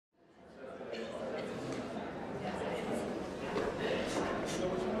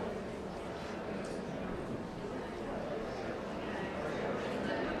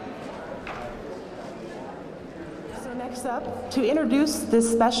Next up, to introduce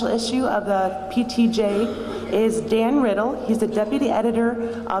this special issue of the PTJ is Dan Riddle. He's the Deputy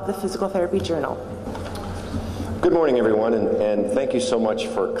Editor of the Physical Therapy Journal. Good morning, everyone, and thank you so much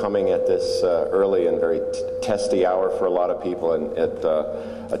for coming at this early and very testy hour for a lot of people and at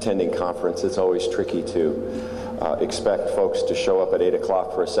attending conference. It's always tricky to expect folks to show up at 8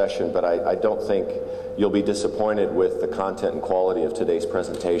 o'clock for a session, but I don't think you'll be disappointed with the content and quality of today's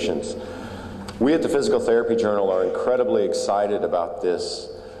presentations. We at the Physical Therapy Journal are incredibly excited about this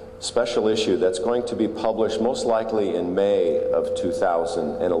special issue that's going to be published most likely in May of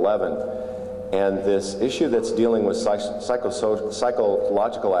 2011. And this issue that's dealing with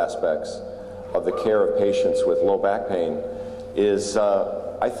psychological aspects of the care of patients with low back pain is,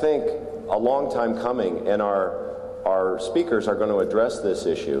 I think, a long time coming, and our speakers are going to address this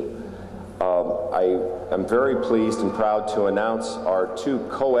issue. I am very pleased and proud to announce our two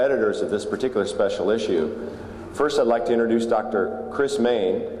co-editors of this particular special issue. First, I'd like to introduce Dr. Chris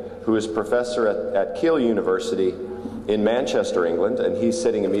Main, who is professor at Keele University in Manchester, England, and he's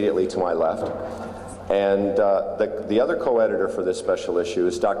sitting immediately to my left. And the other co-editor for this special issue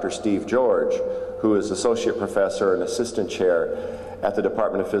is Dr. Steve George, who is associate professor and assistant chair at the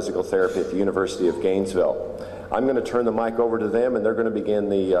Department of Physical Therapy at the University of Gainesville. I'm going to turn the mic over to them, and they're going to begin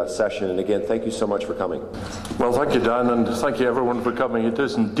the session. And again, thank you so much for coming. Well, thank you, Dan, and thank you everyone for coming. It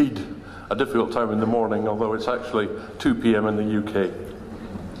is indeed a difficult time in the morning, although it's actually 2 p.m. in the UK.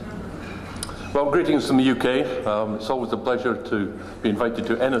 Well, greetings from the UK. It's always a pleasure to be invited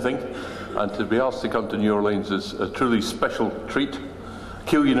to anything, and to be asked to come to New Orleans is a truly special treat.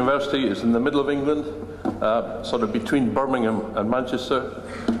 Keele University is in the middle of England, sort of between Birmingham and Manchester,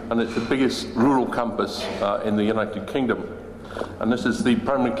 and it's the biggest rural campus in the United Kingdom. And this is the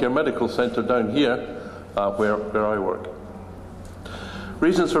Primary Care Medical Centre down here where I work.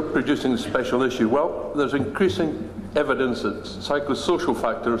 Reasons for producing this special issue? Well, there's increasing evidence that psychosocial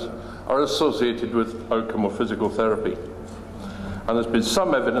factors are associated with outcome of physical therapy. And there's been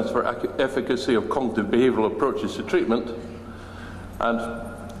some evidence for efficacy of cognitive behavioural approaches to treatment, and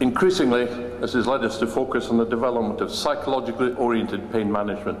increasingly this has led us to focus on the development of psychologically oriented pain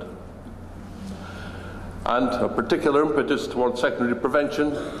management. And a particular impetus towards secondary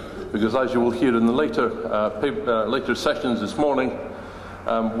prevention, because as you will hear in the later sessions this morning,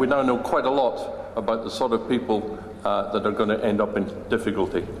 we now know quite a lot about the sort of people that are going to end up in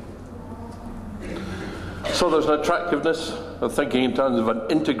difficulty. So there's an attractiveness of thinking in terms of an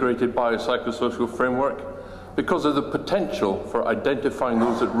integrated biopsychosocial framework because of the potential for identifying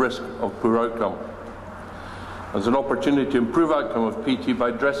those at risk of poor outcome. There's an opportunity to improve outcome of PT by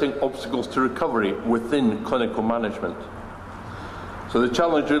addressing obstacles to recovery within clinical management. So the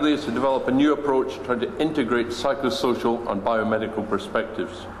challenge really is to develop a new approach trying to integrate psychosocial and biomedical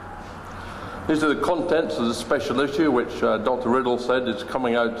perspectives. These are the contents of the special issue, which Dr. Riddle said is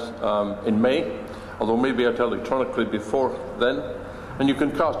coming out in May, although maybe out electronically before then. And you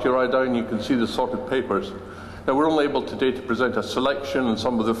can cast your eye down, you can see the sorted papers. Now, we're only able today to present a selection and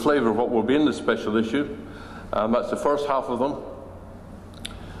some of the flavour of what will be in the special issue. That's the first half of them.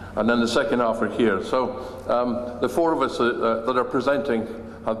 And then the second half are here. So the four of us that are presenting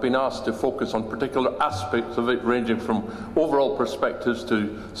have been asked to focus on particular aspects of it, ranging from overall perspectives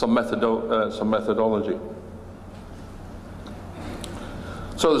to some methodology.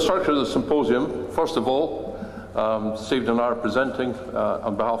 So the structure of the symposium, first of all, Steve and I are presenting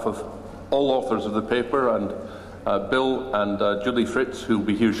on behalf of all authors of the paper, and Bill and Julie Fritz, who will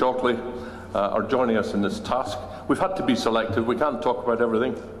be here shortly, are joining us in this task. We've had to be selective, we can't talk about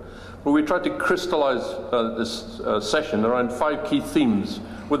everything, but we tried to crystallise this session around 5 key themes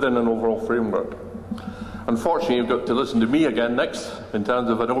within an overall framework. Unfortunately, you've got to listen to me again next in terms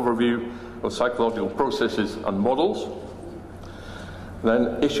of an overview of psychological processes and models.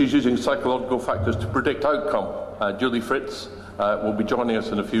 Then issues using psychological factors to predict outcome. Julie Fritz will be joining us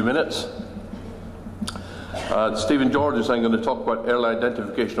in a few minutes. Stephen George is then going to talk about early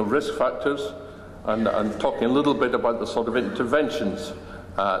identification of risk factors and talking a little bit about the sort of interventions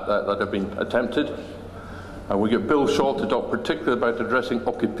that have been attempted. And we get Bill Shaw to talk particularly about addressing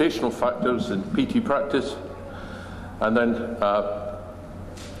occupational factors in PT practice. And then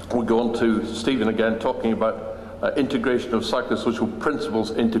we go on to Stephen again talking about integration of psychosocial principles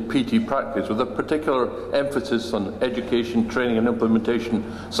into PT practice, with a particular emphasis on education, training and implementation,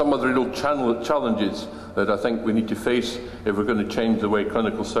 some of the real challenges that I think we need to face if we're going to change the way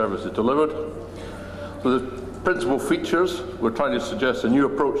clinical service is delivered. So the principal features, we're trying to suggest a new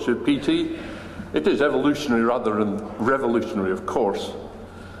approach to PT. It is evolutionary rather than revolutionary, of course,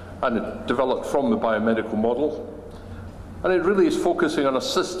 and it developed from the biomedical model. And it really is focusing on a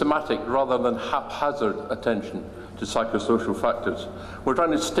systematic rather than haphazard attention to psychosocial factors. We're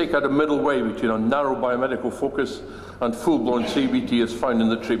trying to stake out a middle way between a narrow biomedical focus and full-blown CBT as found in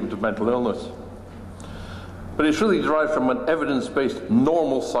the treatment of mental illness. But it's really derived from an evidence-based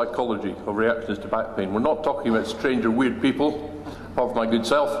normal psychology of reactions to back pain. We're not talking about strange or weird people, apart from my good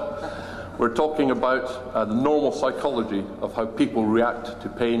self. We're talking about the normal psychology of how people react to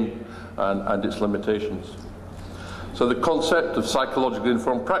pain and its limitations. So the concept of psychologically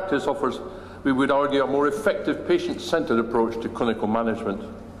informed practice offers, we would argue, a more effective patient-centered approach to clinical management.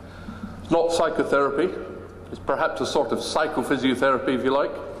 It's not psychotherapy. It's perhaps a sort of psychophysiotherapy, if you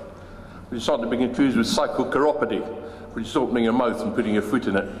like. You start to be confused with psychochiropody, which is opening your mouth and putting your foot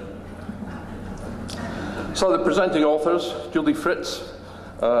in it. So the presenting authors, Julie Fritz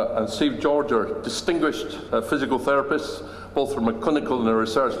and Steve George, are distinguished physical therapists, both from a clinical and a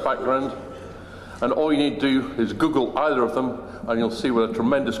research background. And all you need to do is Google either of them, and you'll see what a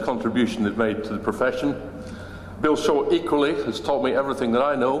tremendous contribution they've made to the profession. Bill Shaw equally has taught me everything that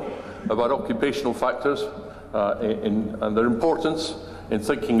I know about occupational factors and their importance in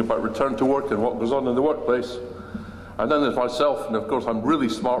thinking about return to work and what goes on in the workplace. And then there's myself, and of course I'm really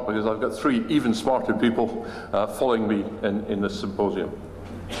smart because I've got 3 even smarter people following me in this symposium.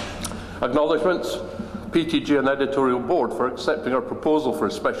 Acknowledgements: PTG and editorial board for accepting our proposal for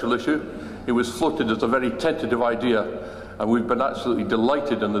a special issue. It was floated as a very tentative idea, and we've been absolutely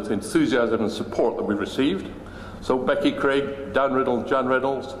delighted in the enthusiasm and support that we've received. So Becky Craig, Dan Riddle, Jan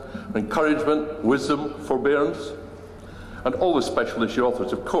Reynolds, encouragement, wisdom, forbearance, and all the special issue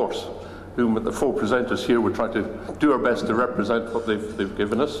authors, of course, whom the 4 presenters here, we're trying to do our best to represent what they've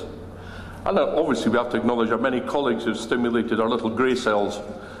given us. And obviously we have to acknowledge our many colleagues who've stimulated our little grey cells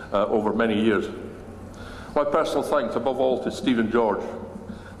over many years. My personal thanks above all to Stephen George,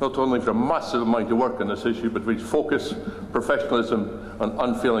 not only for a massive amount of work on this issue, but for his focus, professionalism and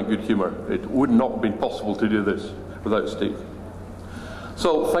unfailing good humour. It would not have been possible to do this without Steve.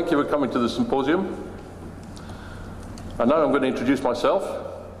 So thank you for coming to the symposium. And now I'm going to introduce myself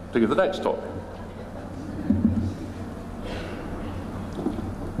to give the next talk.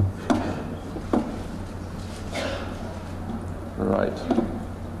 Right.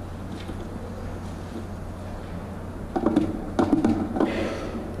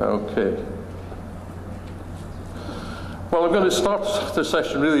 Okay. Well, I'm going to start this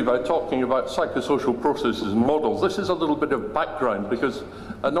session really by talking about psychosocial processes and models. This is a little bit of background because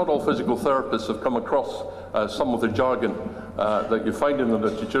not all physical therapists have come across some of the jargon that you find in the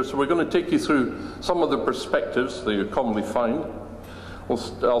literature. So we're going to take you through some of the perspectives that you commonly find.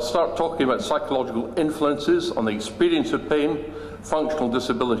 I'll start talking about psychological influences on the experience of pain, functional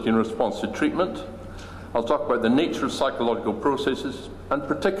disability in response to treatment. I'll talk about the nature of psychological processes, and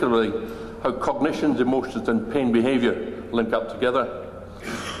particularly how cognitions, emotions, and pain behaviour link up together.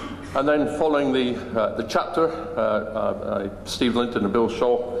 And then following the chapter, Steve Linton and Bill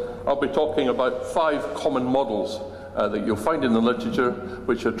Shaw, I'll be talking about 5 common models that you'll find in the literature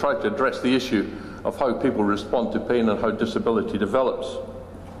which are trying to address the issue of how people respond to pain and how disability develops.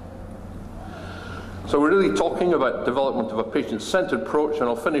 So we're really talking about development of a patient-centered approach, and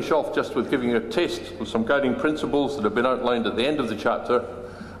I'll finish off just with giving you a taste of some guiding principles that have been outlined at the end of the chapter.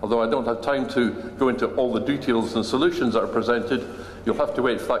 Although I don't have time to go into all the details and solutions that are presented, you'll have to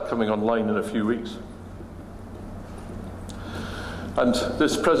wait for that coming online in a few weeks. And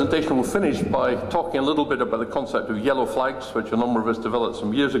this presentation will finish by talking a little bit about the concept of yellow flags, which a number of us developed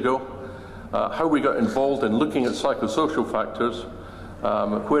some years ago, how we got involved in looking at psychosocial factors,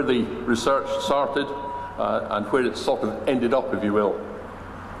 where the research started, and where it sort of ended up, if you will.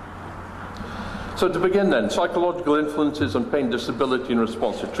 So to begin then, psychological influences on pain, disability in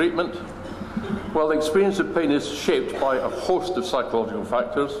response to treatment. Well, the experience of pain is shaped by a host of psychological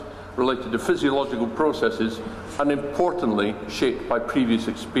factors related to physiological processes, and importantly, shaped by previous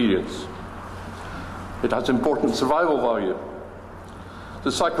experience. It has important survival value.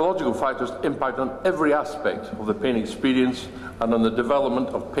 The psychological factors impact on every aspect of the pain experience and on the development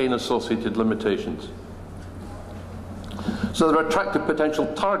of pain-associated limitations. So there are attractive potential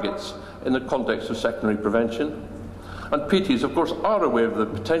targets in the context of secondary prevention. And PTs, of course, are aware of the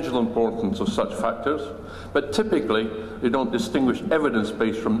potential importance of such factors, but typically they don't distinguish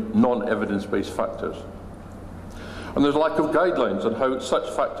evidence-based from non-evidence-based factors. And there's a lack of guidelines on how such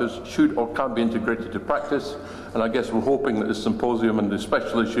factors should or can be integrated to practice, and I guess we're hoping that this symposium and this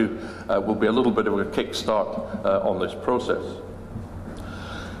special issue will be a little bit of a kick-start on this process.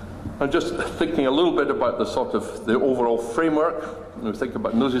 I'm just thinking a little bit about the sort of the overall framework. When we think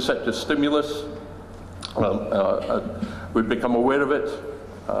about nociceptive stimulus, we become aware of it,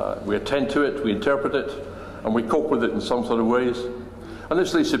 we attend to it, we interpret it, and we cope with it in some sort of ways. And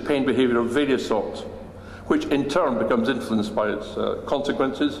this leads to pain behaviour of various sorts, which in turn becomes influenced by its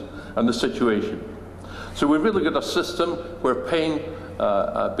consequences and the situation. So we've really got a system where pain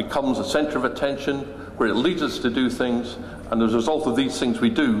becomes a centre of attention, where it leads us to do things, and as a result of these things we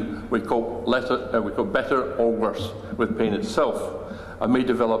do, we cope better or worse with pain itself, and may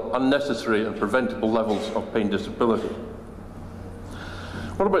develop unnecessary and preventable levels of pain disability.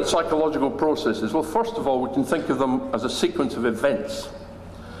 What about psychological processes? Well, first of all, we can think of them as a sequence of events.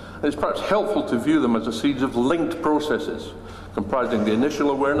 And it's perhaps helpful to view them as a series of linked processes, comprising the initial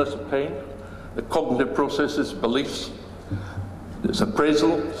awareness of pain, the cognitive processes, beliefs, its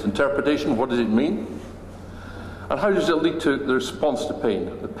appraisal, its interpretation, what does it mean? And how does it lead to the response to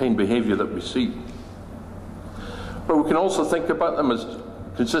pain, the pain behaviour that we see? But we can also think about them as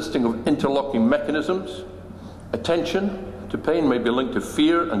consisting of interlocking mechanisms. Attention to pain may be linked to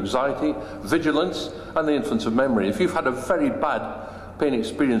fear, anxiety, vigilance, and the influence of memory. If you've had a very bad pain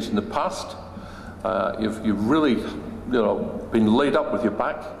experience in the past, you've really been laid up with your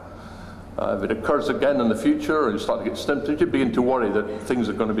back, if it occurs again in the future, or you start to get symptoms, you begin to worry that things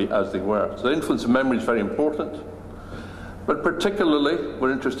are going to be as they were. So the influence of memory is very important. But particularly,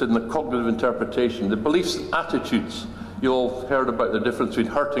 we're interested in the cognitive interpretation, the beliefs and attitudes. You all heard about the difference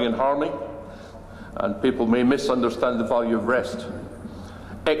between hurting and harming, and people may misunderstand the value of rest.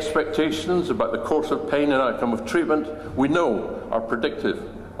 Expectations about the course of pain and outcome of treatment, we know, are predictive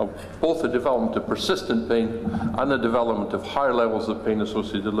of both the development of persistent pain and the development of higher levels of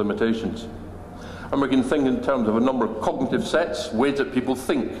pain-associated limitations. And we can think in terms of a number of cognitive sets, ways that people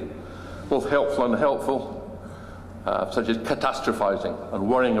think, both helpful and unhelpful, such as catastrophizing and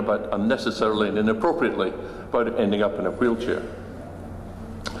worrying about unnecessarily and inappropriately about ending up in a wheelchair.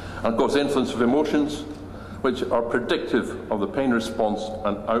 And of course, the influence of emotions, which are predictive of the pain response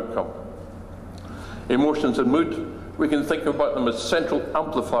and outcome. Emotions and mood, we can think about them as central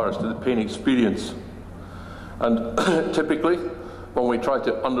amplifiers to the pain experience. And typically, when we try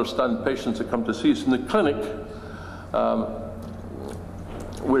to understand patients that come to see us in the clinic,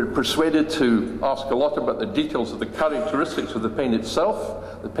 we're persuaded to ask a lot about the details of the characteristics of the pain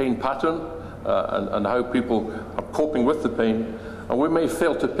itself, the pain pattern, and how people are coping with the pain. And we may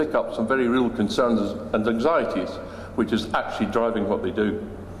fail to pick up some very real concerns and anxieties, which is actually driving what they do.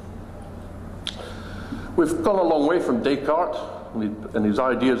 We've gone a long way from Descartes and his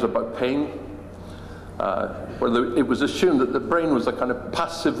ideas about pain, where it was assumed that the brain was a kind of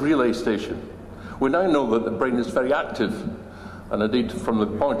passive relay station. We now know that the brain is very active, and indeed from the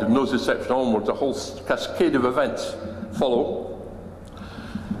point of nociception onwards, a whole cascade of events follow.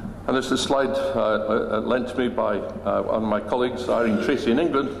 And this is a slide lent to me by one of my colleagues, Irene Tracy in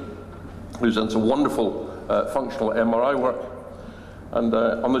England, who's done some wonderful functional MRI work. And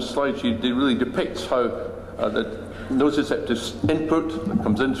on this slide, she really depicts how the nociceptive input that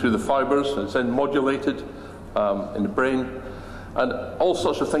comes in through the fibers and it's then modulated in the brain. And all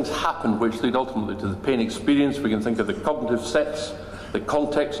sorts of things happen which lead ultimately to the pain experience. We can think of the cognitive sets, the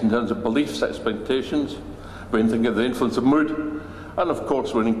context in terms of beliefs, expectations. We can think of the influence of mood. And of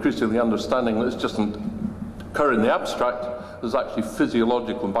course, we're increasingly understanding that this doesn't occur in the abstract. There's actually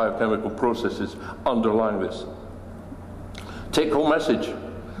physiological and biochemical processes underlying this. Take-home message: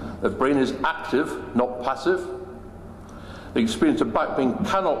 the brain is active, not passive. The experience of back pain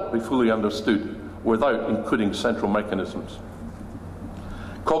cannot be fully understood without including central mechanisms.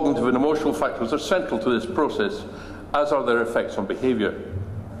 Cognitive and emotional factors are central to this process, as are their effects on behaviour.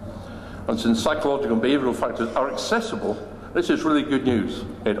 And since psychological and behavioural factors are accessible, this is really good news.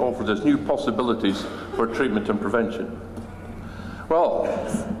 It offers us new possibilities for treatment and prevention. Well,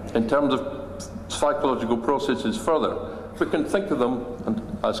 in terms of psychological processes further, we can think of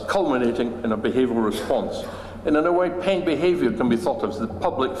them as culminating in a behavioural response. And in a way, pain behaviour can be thought of as the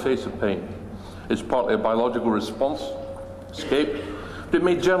public face of pain. It's partly a biological response, escape, but it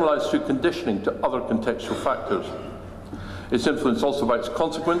may generalise through conditioning to other contextual factors. It's influenced also by its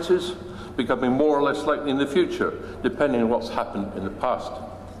consequences, becoming more or less likely in the future, depending on what's happened in the past.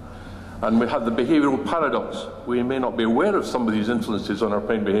 And we have the behavioural paradox. We may not be aware of some of these influences on our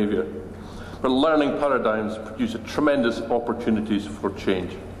pain behaviour, but learning paradigms produce tremendous opportunities for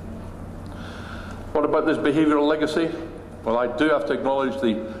change. What about this behavioural legacy? Well, I do have to acknowledge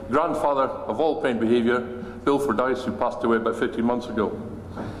the grandfather of all pain behaviour, Bill Fordyce, who passed away about 15 months ago.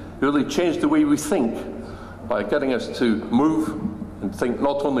 He really changed the way we think by getting us to move and think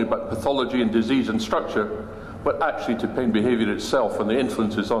not only about pathology and disease and structure, but actually to pain behaviour itself and the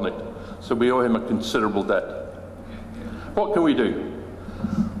influences on it. So we owe him a considerable debt. What can we do?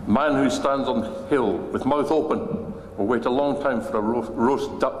 A man who stands on the hill with mouth open will wait a long time for a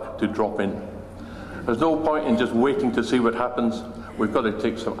roast duck to drop in. There's no point in just waiting to see what happens. We've got to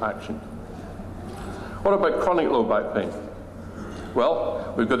take some action. What about chronic low back pain?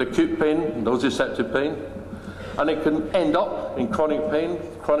 Well, we've got acute pain, nociceptive pain, and it can end up in chronic pain,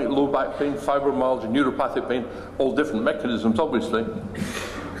 chronic low back pain, fibromyalgia, neuropathic pain, all different mechanisms, obviously.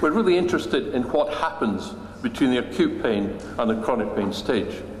 We're really interested in what happens between the acute pain and the chronic pain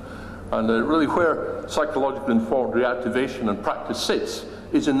stage. And really where psychologically informed reactivation and practice sits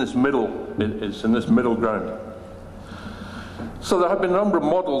is in this middle ground. So there have been a number of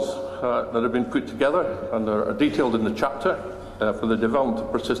models that have been put together and are detailed in the chapter for the development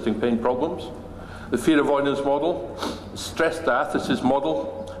of persisting pain problems. The fear avoidance model, stress diathesis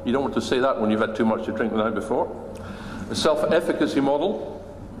model, you don't want to say that when you've had too much to drink the night before. The self-efficacy model,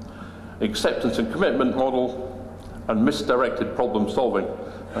 acceptance and commitment model, and misdirected problem solving.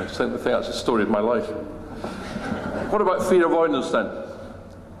 I think that's the story of my life. What about fear avoidance then?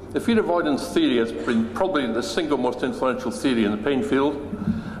 The fear avoidance theory has been probably the single most influential theory in the pain field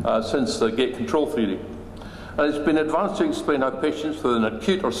since the gate control theory. And it's been advanced to explain how patients with an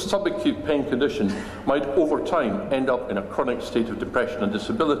acute or subacute pain condition might over time end up in a chronic state of depression and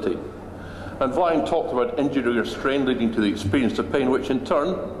disability. And Vlaian talked about injury or strain leading to the experience of pain, which in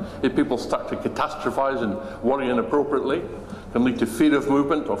turn, if people start to catastrophize and worry inappropriately, can lead to fear of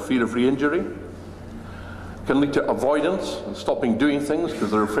movement or fear of re-injury, can lead to avoidance and stopping doing things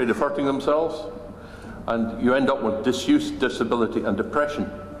because they're afraid of hurting themselves, and you end up with disuse, disability and depression.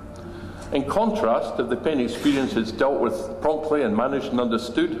 In contrast, if the pain experience is dealt with promptly and managed and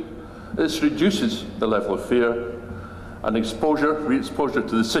understood, this reduces the level of fear and re-exposure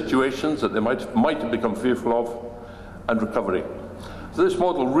to the situations that they might have become fearful of, and recovery. So this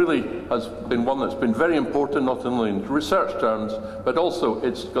model really has been one that's been very important, not only in research terms, but also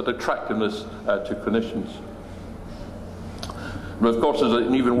it's got attractiveness to clinicians. But of course, there's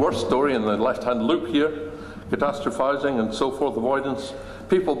an even worse story in the left-hand loop here, catastrophizing and so forth, avoidance.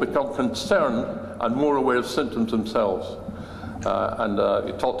 People become concerned and more aware of symptoms themselves.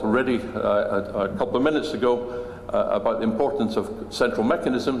 You talked already a couple of minutes ago about the importance of central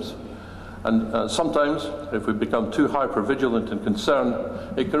mechanisms. And sometimes, if we become too hypervigilant and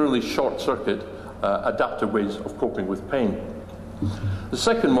concerned, it can really short-circuit adaptive ways of coping with pain. The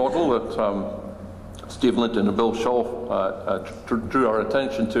second model that Steve Linton and Bill Shaw drew our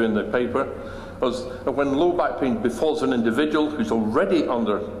attention to in the paper was that when low back pain befalls an individual who's already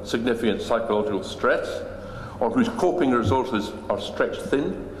under significant psychological stress or whose coping resources are stretched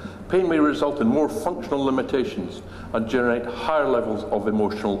thin, pain may result in more functional limitations and generate higher levels of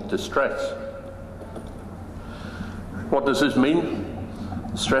emotional distress. What does this mean?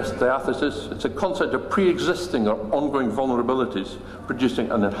 Stress diathesis. It's a concept of pre-existing or ongoing vulnerabilities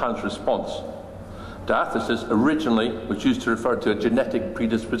producing an enhanced response. Diathesis originally was used to refer to a genetic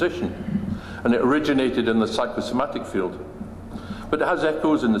predisposition, and it originated in the psychosomatic field. But it has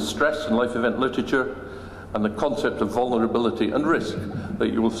echoes in the stress and life event literature and the concept of vulnerability and risk that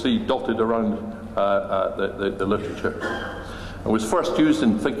you will see dotted around the literature. It was first used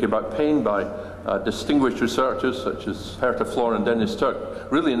in thinking about pain by distinguished researchers such as Herta Flor and Dennis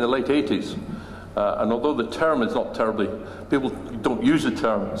Turk, really in the late 80s. And although the term is not terribly, people don't use the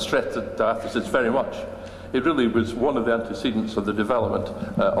term stress diathesis very much, it really was one of the antecedents of the development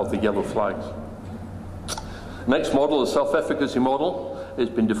of the yellow flags. Next model, the self-efficacy model, has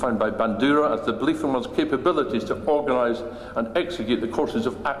been defined by Bandura as the belief in one's capabilities to organise and execute the courses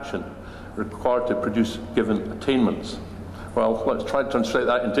of action required to produce given attainments. Well, let's try to translate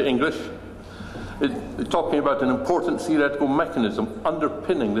that into English. It's talking about an important theoretical mechanism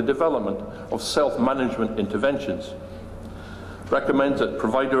underpinning the development of self-management interventions. Recommends that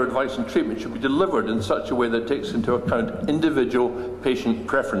provider advice and treatment should be delivered in such a way that takes into account individual patient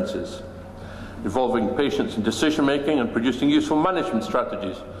preferences, involving patients in decision-making and producing useful management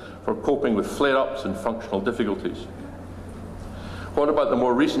strategies for coping with flare-ups and functional difficulties. What about the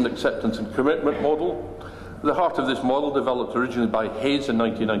more recent acceptance and commitment model? The heart of this model, developed originally by Hayes in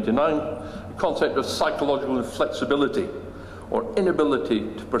 1999, the concept of psychological inflexibility, or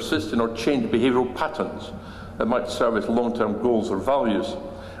inability to persist in or change behavioural patterns that might serve as long-term goals or values.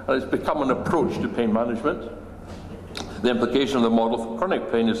 And it's become an approach to pain management. The implication of the model for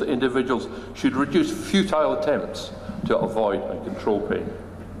chronic pain is that individuals should reduce futile attempts to avoid and control pain.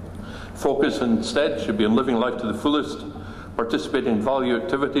 Focus instead should be on living life to the fullest, participating in value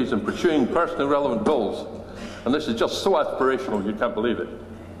activities and pursuing personally relevant goals. And this is just so aspirational you can't believe it.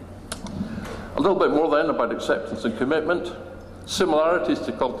 A little bit more then about acceptance and commitment. Similarities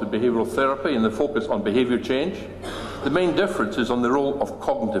to cognitive behavioural therapy and the focus on behaviour change. The main difference is on the role of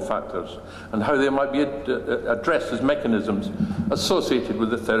cognitive factors and how they might be addressed as mechanisms associated with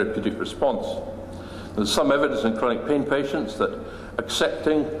the therapeutic response. There's some evidence in chronic pain patients that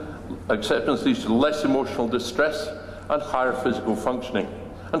accepting acceptance leads to less emotional distress and higher physical functioning.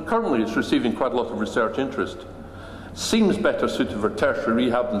 And currently it's receiving quite a lot of research interest. Seems better suited for tertiary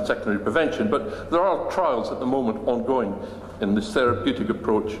rehab than secondary prevention, but there are trials at the moment ongoing in this therapeutic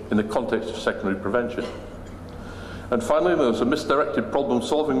approach in the context of secondary prevention. And finally, there's a misdirected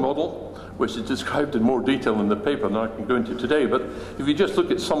problem-solving model, which is described in more detail in the paper than I can go into today. But if you just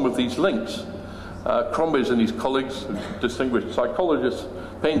look at some of these links, Crombie and his colleagues, distinguished psychologists,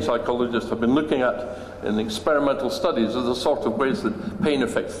 pain psychologists, have been looking at in experimental studies of the sort of ways that pain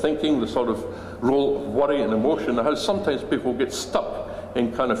affects thinking, the sort of role of worry and emotion, and how sometimes people get stuck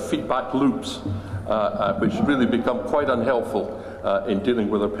in kind of feedback loops, which really become quite unhelpful in dealing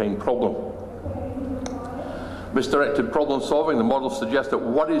with a pain problem. Misdirected problem solving, the model suggests that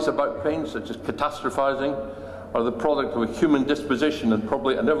worries about pain, such as catastrophizing, are the product of a human disposition and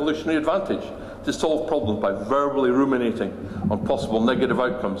probably an evolutionary advantage to solve problems by verbally ruminating on possible negative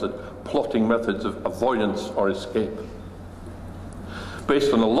outcomes and plotting methods of avoidance or escape.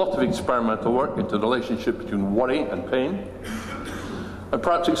 Based on a lot of experimental work into the relationship between worry and pain, and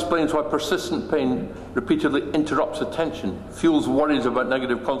perhaps explains why persistent pain repeatedly interrupts attention, fuels worries about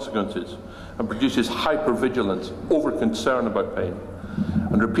negative consequences, and produces hypervigilance, over-concern about pain,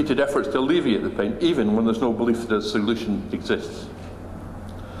 and repeated efforts to alleviate the pain, even when there's no belief that a solution exists.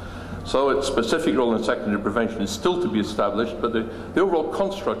 So its specific role in secondary prevention is still to be established, but the overall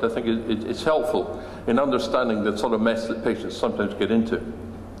construct, I think, is helpful in understanding the sort of mess that patients sometimes get into.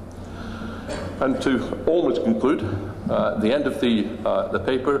 And to almost conclude, at the end of the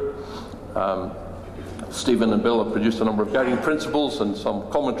paper, Stephen and Bill have produced a number of guiding principles and some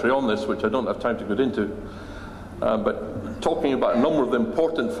commentary on this, which I don't have time to get into, but talking about a number of the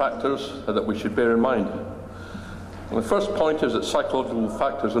important factors that we should bear in mind. And the first point is that psychological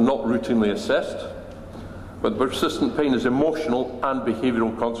factors are not routinely assessed, but persistent pain has emotional and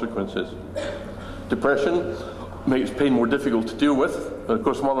behavioural consequences. Depression makes pain more difficult to deal with, and of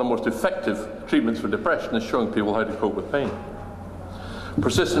course one of the most effective treatments for depression is showing people how to cope with pain.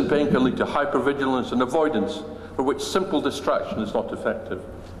 Persistent pain can lead to hypervigilance and avoidance, for which simple distraction is not effective.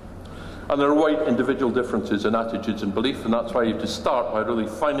 And there are wide individual differences in attitudes and belief, and that's why you have to start by really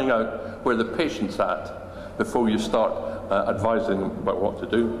finding out where the patient's at before you start advising them about what to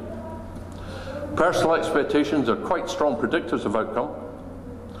do. Personal expectations are quite strong predictors of outcome,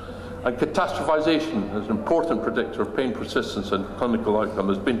 and catastrophization is an important predictor of pain persistence and clinical outcome.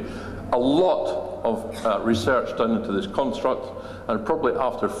 There's been a lot of research done into this construct, and probably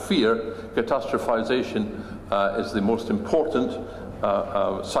after fear, catastrophization is the most important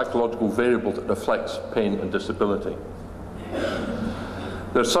psychological variable that affects pain and disability.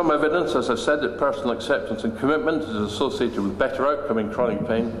 There's some evidence, as I said, that personal acceptance and commitment is associated with better outcome in chronic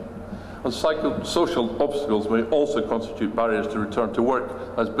pain, and psychosocial obstacles may also constitute barriers to return to work,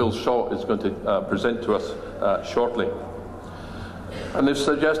 as Bill Shaw is going to present to us shortly. And they've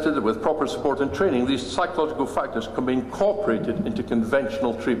suggested that with proper support and training, these psychological factors can be incorporated into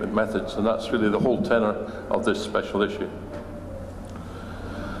conventional treatment methods, and that's really the whole tenor of this special issue.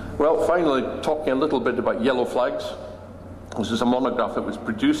 Well, finally, talking a little bit about yellow flags. This is a monograph that was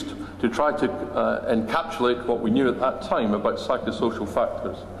produced to try to encapsulate what we knew at that time about psychosocial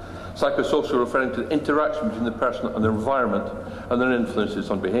factors. Psychosocial referring to the interaction between the person and their environment and their influences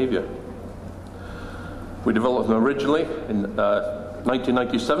on behaviour. We developed them originally in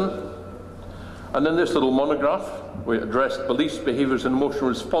 1997, and in this little monograph we addressed beliefs, behaviours and emotional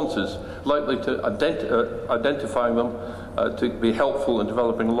responses likely to identifying them to be helpful in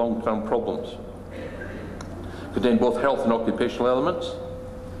developing long-term problems. Contained both health and occupational elements.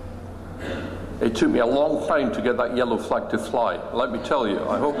 It took me a long time to get that yellow flag to fly. Let me tell you,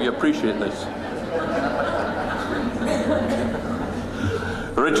 I hope you appreciate this.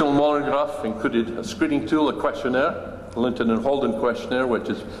 Original monograph included a screening tool, a questionnaire, the Linton and Holden questionnaire, which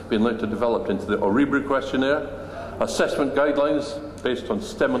has been later developed into the Oribri questionnaire, assessment guidelines based on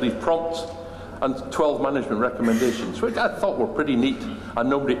stem and leaf prompts, and 12 management recommendations, which I thought were pretty neat and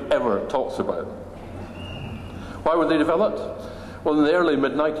nobody ever talks about. Why were they developed? Well, in the early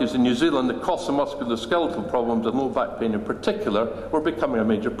mid-90s in New Zealand, the costs of musculoskeletal problems and low back pain in particular were becoming a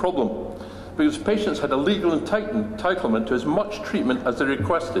major problem, because patients had a legal entitlement to as much treatment as they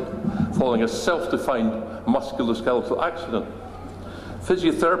requested, following a self-defined musculoskeletal accident.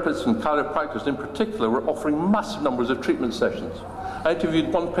 Physiotherapists and chiropractors in particular were offering massive numbers of treatment sessions. I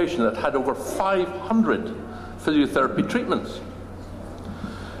interviewed one patient that had over 500 physiotherapy treatments.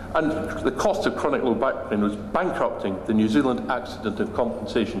 And the cost of chronic low back pain was bankrupting the New Zealand Accident and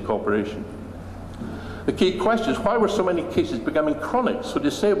Compensation Corporation. The key question is, why were so many cases becoming chronic, so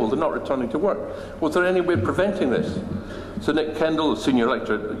disabled and not returning to work? Was there any way of preventing this? So Nick Kendall, a senior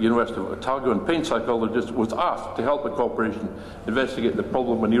lecturer at the University of Otago and pain psychologist, was asked to help the corporation investigate the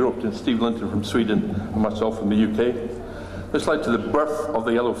problem when he wrote to Steve Linton from Sweden and myself from the UK. This led to the birth of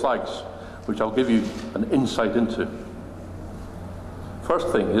the yellow flags, which I'll give you an insight into. First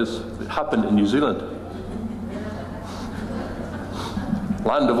thing is, it happened in New Zealand.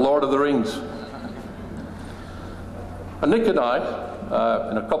 Land of Lord of the Rings. And Nick and I,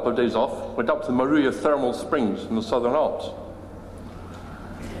 in a couple of days off, went up to the Maruia Thermal Springs in the Southern Alps.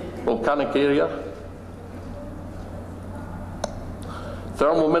 Volcanic area.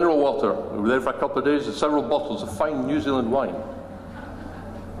 Thermal mineral water. We were there for a couple of days with several bottles of fine New Zealand wine.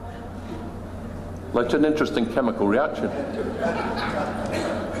 Led to an interesting chemical reaction.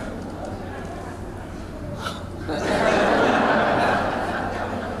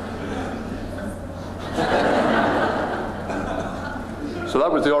 So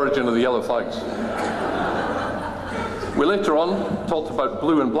that was the origin of the yellow flags. We later on talked about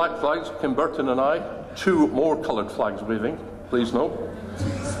blue and black flags, Kim Burton and I, 2 more coloured flags waving, please note.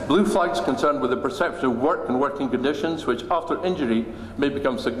 Blue flags concerned with the perception of work and working conditions, which after injury may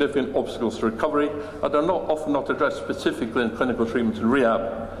become significant obstacles to recovery and are often not addressed specifically in clinical treatment and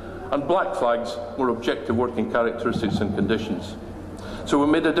rehab. And black flags, more objective working characteristics and conditions. So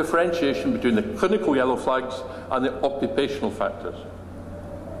we made a differentiation between the clinical yellow flags and the occupational factors.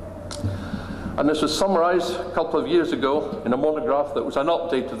 And this was summarised a couple of years ago in a monograph that was an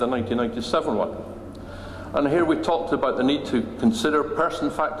update of the 1997 one. And here we talked about the need to consider person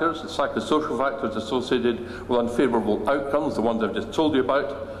factors, the psychosocial factors associated with unfavourable outcomes, the ones I've just told you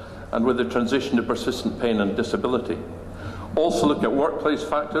about, and with the transition to persistent pain and disability. Also look at workplace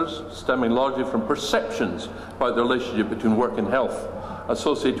factors, stemming largely from perceptions about the relationship between work and health,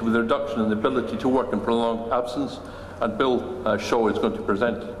 associated with the reduction in the ability to work in prolonged absence, and Bill Shaw is going to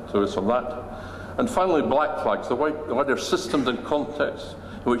present to us on that. And finally, black flags, the wider systems and contexts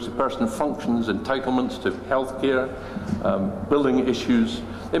in which the person functions, entitlements to health care, billing issues.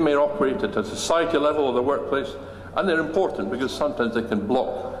 They may operate at a society level or the workplace, and they're important because sometimes they can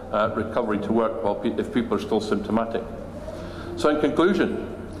block recovery to work if people are still symptomatic. So in conclusion,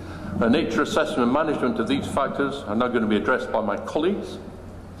 the nature, assessment and management of these factors are now going to be addressed by my colleagues.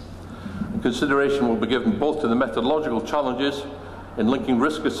 Consideration will be given both to the methodological challenges in linking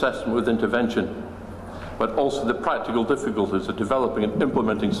risk assessment with intervention, but also the practical difficulties of developing and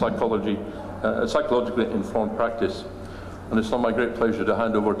implementing psychologically informed practice. And it's now my great pleasure to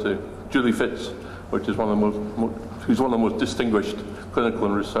hand over to Julie Fitz, who's one of the most distinguished clinical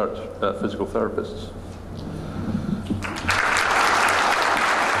and research physical therapists.